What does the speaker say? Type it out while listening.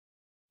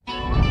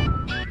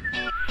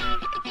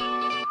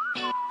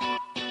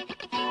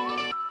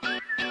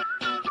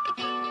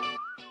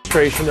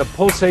demonstration of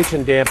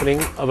pulsation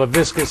dampening of a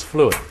viscous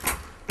fluid.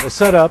 The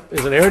setup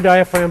is an air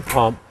diaphragm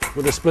pump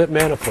with a split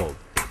manifold,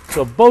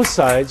 so both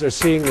sides are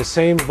seeing the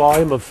same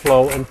volume of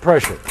flow and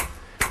pressure.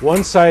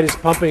 One side is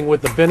pumping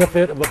with the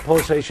benefit of a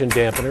pulsation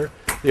dampener,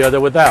 the other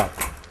without.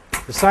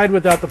 The side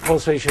without the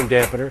pulsation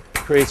dampener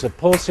creates a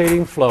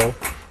pulsating flow,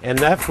 and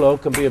that flow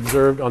can be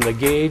observed on the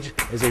gauge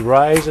as a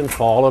rise and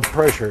fall of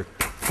pressure,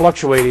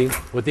 fluctuating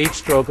with each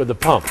stroke of the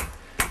pump.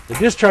 The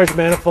discharge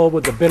manifold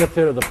with the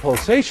benefit of the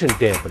pulsation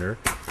dampener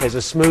has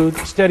a smooth,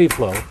 steady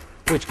flow,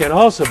 which can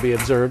also be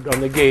observed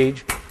on the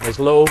gauge as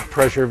low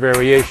pressure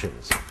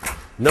variations.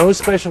 No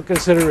special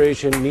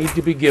consideration need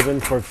to be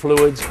given for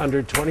fluids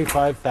under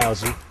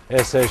 25,000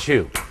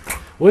 SSU,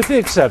 with the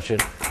exception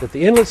that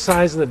the inlet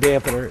size of the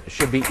dampener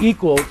should be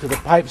equal to the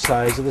pipe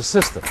size of the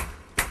system.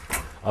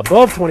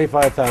 Above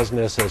 25,000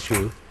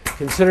 SSU,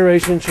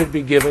 consideration should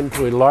be given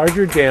to a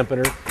larger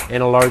dampener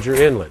and a larger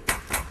inlet.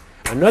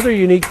 Another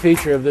unique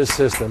feature of this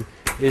system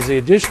is the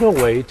additional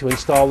way to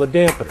install the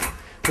dampener.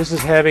 This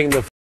is having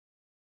the